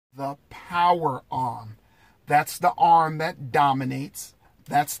the power arm. That's the arm that dominates.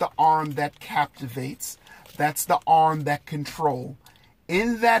 That's the arm that captivates. That's the arm that controls.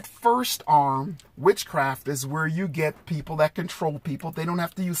 In that first arm, witchcraft is where you get people that control people. They don't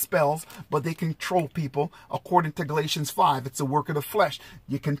have to use spells, but they control people. According to Galatians 5, it's a work of the flesh.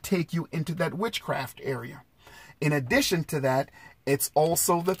 It can take you into that witchcraft area. In addition to that, it's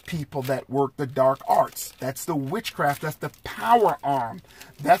also the people that work the dark arts. That's the witchcraft. That's the power arm.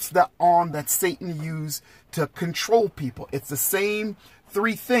 That's the arm that Satan used to control people. It's the same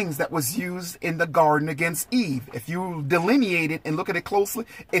three things that was used in the garden against Eve. If you delineate it and look at it closely,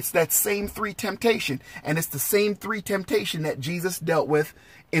 it's that same three temptation. And it's the same three temptation that Jesus dealt with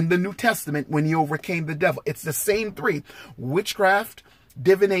in the New Testament when he overcame the devil. It's the same three: witchcraft,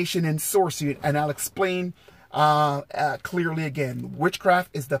 divination, and sorcery. And I'll explain clearly again. Witchcraft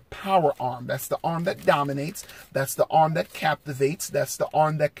is the power arm. That's the arm that dominates. That's the arm that captivates. That's the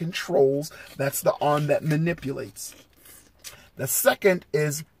arm that controls. That's the arm that manipulates. The second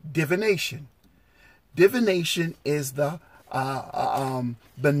is divination. Divination is the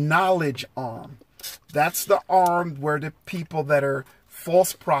knowledge arm. That's the arm where the people that are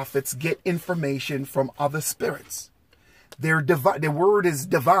false prophets get information from other spirits. The word is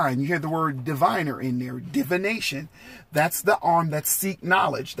divine. You hear the word diviner in there. Divination. That's the arm that seek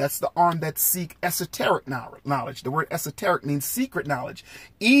knowledge. That's the arm that seek esoteric knowledge. The word esoteric means secret knowledge.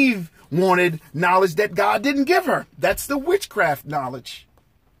 Eve wanted knowledge that God didn't give her. That's the witchcraft knowledge.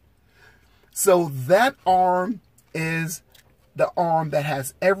 So that arm is the arm that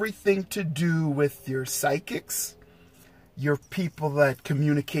has everything to do with your psychics, your people that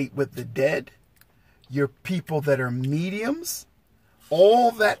communicate with the dead, your people that are mediums.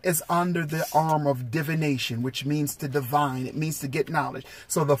 All that is under the arm of divination, which means to divine. It means to get knowledge.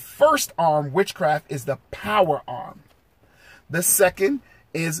 So the first arm, witchcraft, is the power arm. The second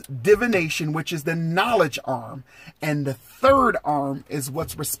is divination, which is the knowledge arm. And the third arm is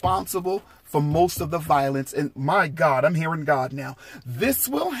what's responsible for most of the violence. And my God, I'm hearing God now. This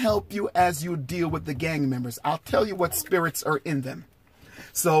will help you as you deal with the gang members. I'll tell you what spirits are in them.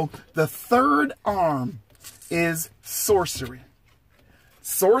 So the third arm is sorcery.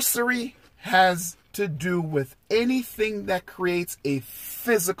 Sorcery has to do with anything that creates a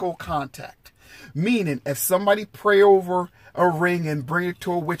physical contact. Meaning, if somebody pray over a ring and bring it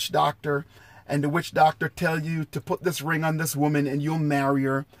to a witch doctor, and the witch doctor tell you to put this ring on this woman and you'll marry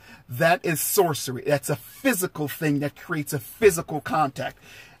her, that is sorcery. That's a physical thing that creates a physical contact.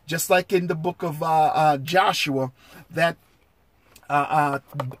 Just like in the book of Joshua, that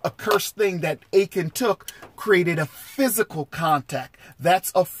accursed thing that Achan took created a physical contact.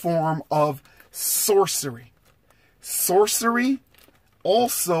 That's a form of sorcery. Sorcery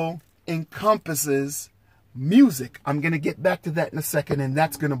also encompasses music. I'm going to get back to that in a second, and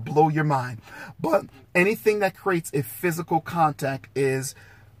that's going to blow your mind. But anything that creates a physical contact is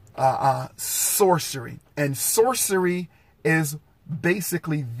sorcery. And sorcery is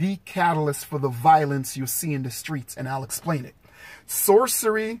basically the catalyst for the violence you see in the streets, and I'll explain it.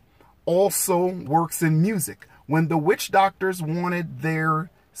 Sorcery also works in music. When the witch doctors wanted their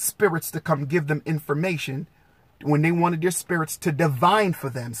spirits to come give them information, when they wanted their spirits to divine for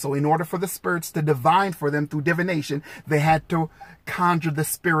them, so in order for the spirits to divine for them through divination, they had to conjure the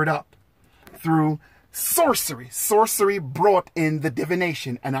spirit up through sorcery. Sorcery brought in the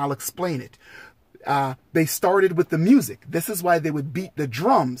divination, and I'll explain it. They started with the music. This is why they would beat the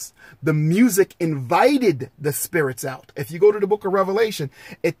drums. The music invited the spirits out. If you go to the book of Revelation,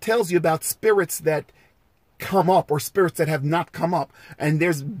 it tells you about spirits that come up or spirits that have not come up. And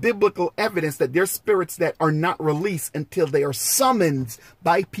there's biblical evidence that there's spirits that are not released until they are summoned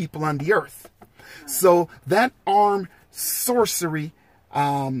by people on the earth. So that arm, sorcery,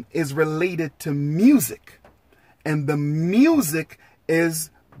 is related to music. And the music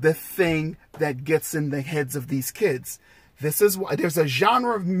is the thing that gets in the heads of these kids. This is why there's a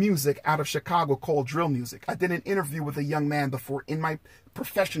genre of music out of Chicago called drill music. I did an interview with a young man before in my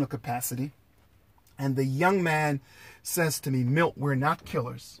professional capacity. And the young man says to me, Milt, we're not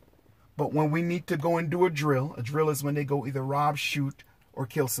killers. But when we need to go and do a drill is when they go either rob, shoot, or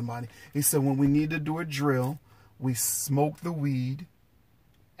kill somebody. He said, when we need to do a drill, we smoke the weed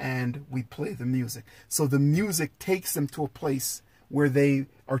and we play the music. So the music takes them to a place where they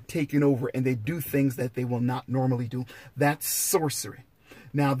are taken over and they do things that they will not normally do. That's sorcery.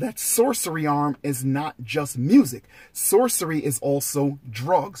 Now, that sorcery arm is not just music. Sorcery is also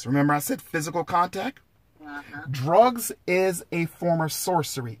drugs. Remember I said physical contact? Drugs is a form of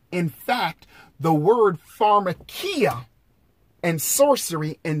sorcery. In fact, the word pharmakia and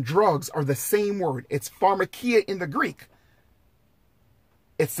sorcery and drugs are the same word. It's pharmakia in the Greek.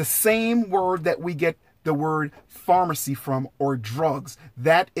 It's the same word that we get the word pharmacy from, or drugs.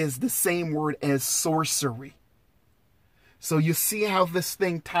 That is the same word as sorcery. So you see how this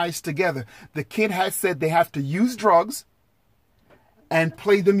thing ties together. The kid has said they have to use drugs and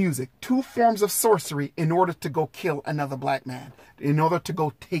play the music. Two forms of sorcery in order to go kill another black man. In order to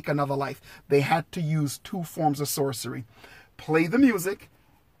go take another life. They had to use two forms of sorcery. Play the music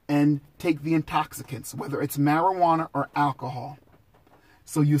and take the intoxicants, whether it's marijuana or alcohol.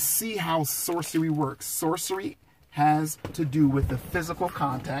 So you see how sorcery works. Sorcery has to do with the physical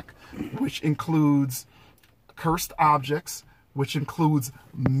contact, which includes cursed objects, which includes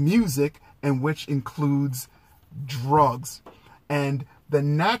music, and which includes drugs. And the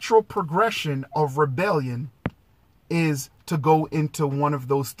natural progression of rebellion is to go into one of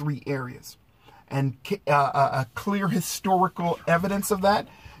those three areas. And a clear historical evidence of that,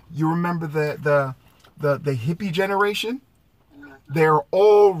 you remember the hippie generation? They're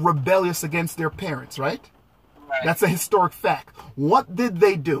all rebellious against their parents, right? That's a historic fact. What did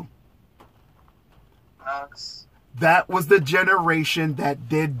they do? Drugs. That was the generation that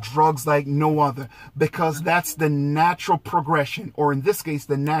did drugs like no other, because that's the natural progression, or in this case,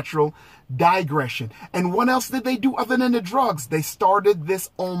 the natural digression. And what else did they do other than the drugs? They started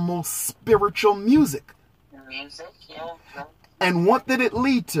this almost spiritual music. Music, yeah. And what did it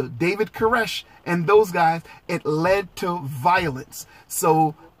lead to? David Koresh and those guys, it led to violence.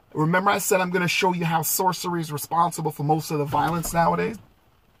 So remember I said I'm going to show you how sorcery is responsible for most of the violence nowadays?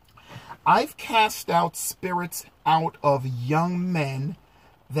 I've cast out spirits out of young men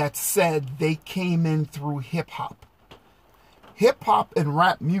that said they came in through hip-hop. Hip-hop and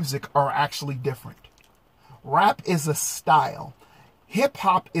rap music are actually different. Rap is a style.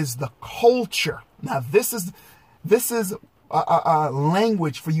 Hip-hop is the culture. Now this is a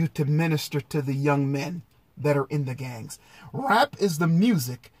language for you to minister to the young men that are in the gangs. Rap is the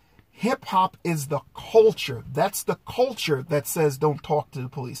music. Hip-hop is the culture. That's the culture that says don't talk to the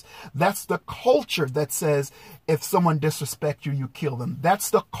police. That's the culture that says if someone disrespects you, you kill them. That's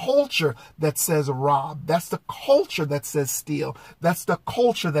the culture that says rob. That's the culture that says steal. That's the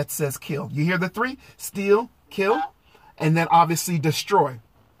culture that says kill. You hear the three? Steal, kill, and then obviously destroy.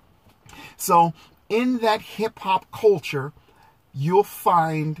 So in that hip-hop culture, you'll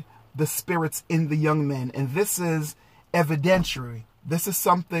find the spirits in the young men. And this is evidentiary. This is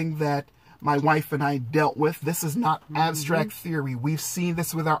something that my wife and I dealt with. This is not abstract theory. We've seen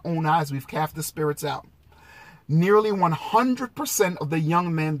this with our own eyes. We've cast the spirits out. Nearly 100% of the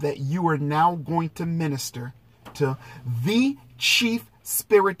young men that you are now going to minister to, the chief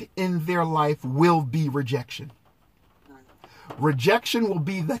spirit in their life will be rejection. Rejection will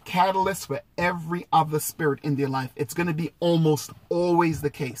be the catalyst for every other spirit in their life. It's going to be almost always the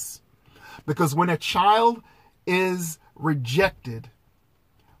case. Because when a child is rejected,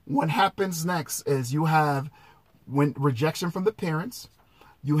 what happens next is you have rejection from the parents.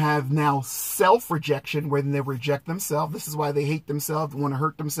 You have now self-rejection, where they reject themselves. This is why they hate themselves, want to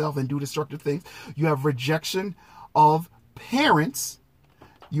hurt themselves, and do destructive things. You have rejection of parents.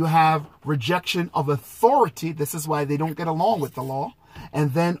 You have rejection of authority. This is why they don't get along with the law.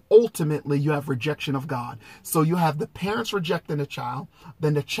 And then ultimately you have rejection of God. So you have the parents rejecting the child,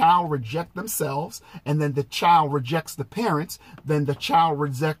 then the child rejects themselves, and then the child rejects the parents, then the child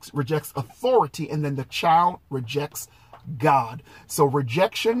rejects authority, and then the child rejects God. So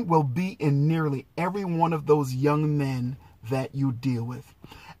rejection will be in nearly every one of those young men that you deal with.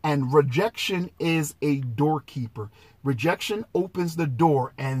 And rejection is a doorkeeper. Rejection opens the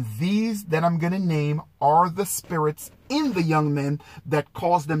door, and these that I'm going to name are the spirits in the young men that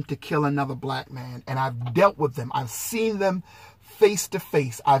cause them to kill another black man. And I've dealt with them. I've seen them face to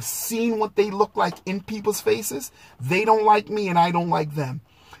face. I've seen what they look like in people's faces. They don't like me, and I don't like them.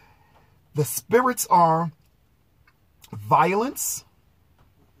 The spirits are violence,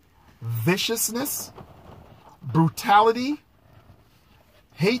 viciousness, brutality,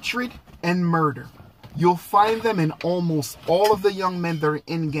 hatred, and murder. You'll find them in almost all of the young men that are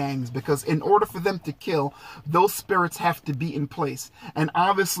in gangs, because in order for them to kill, those spirits have to be in place. And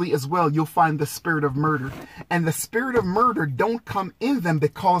obviously as well, you'll find the spirit of murder. And the spirit of murder don't come in them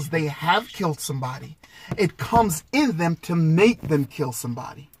because they have killed somebody. It comes in them to make them kill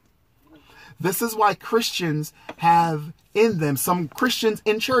somebody. This is why Christians have in them, some Christians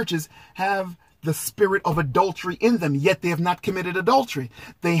in churches have the spirit of adultery in them, yet they have not committed adultery.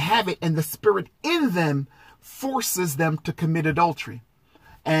 They have it, and the spirit in them forces them to commit adultery.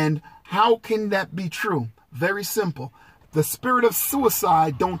 And how can that be true? Very simple. The spirit of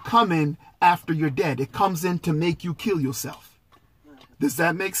suicide don't come in after you're dead. It comes in to make you kill yourself. Does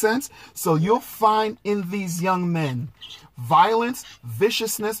that make sense? So you'll find in these young men violence,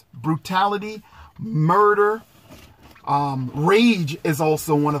 viciousness, brutality, murder. Rage is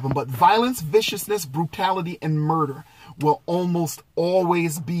also one of them. But violence, viciousness, brutality, and murder will almost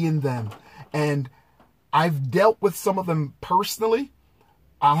always be in them. And I've dealt with some of them personally.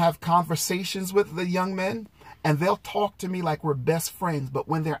 I'll have conversations with the young men, and they'll talk to me like we're best friends. But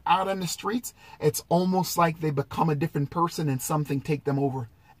when they're out on the streets, it's almost like they become a different person and something take them over.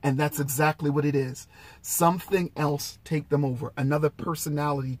 And that's exactly what it is. Something else take them over. Another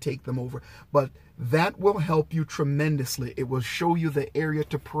personality take them over. But that will help you tremendously. It will show you the area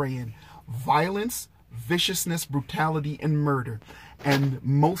to pray in. Violence, viciousness, brutality, and murder. And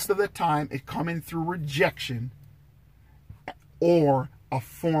most of the time, it coming through rejection or a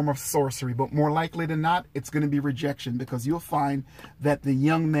form of sorcery. But more likely than not, it's going to be rejection, because you'll find that the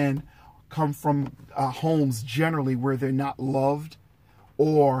young men come from homes generally where they're not loved,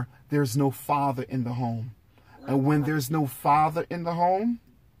 or there's no father in the home. And when there's no father in the home,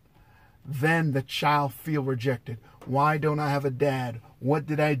 then the child feel rejected. Why don't I have a dad? What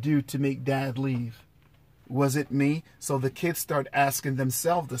did I do to make dad leave? Was it me? So the kids start asking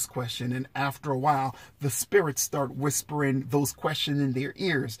themselves this question, and after a while, the spirits start whispering those questions in their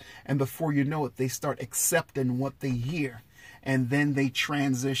ears, and before you know it, they start accepting what they hear, and then they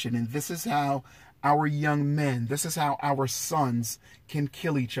transition. And this is how our young men, this is how our sons can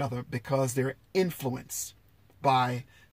kill each other, because they're influenced by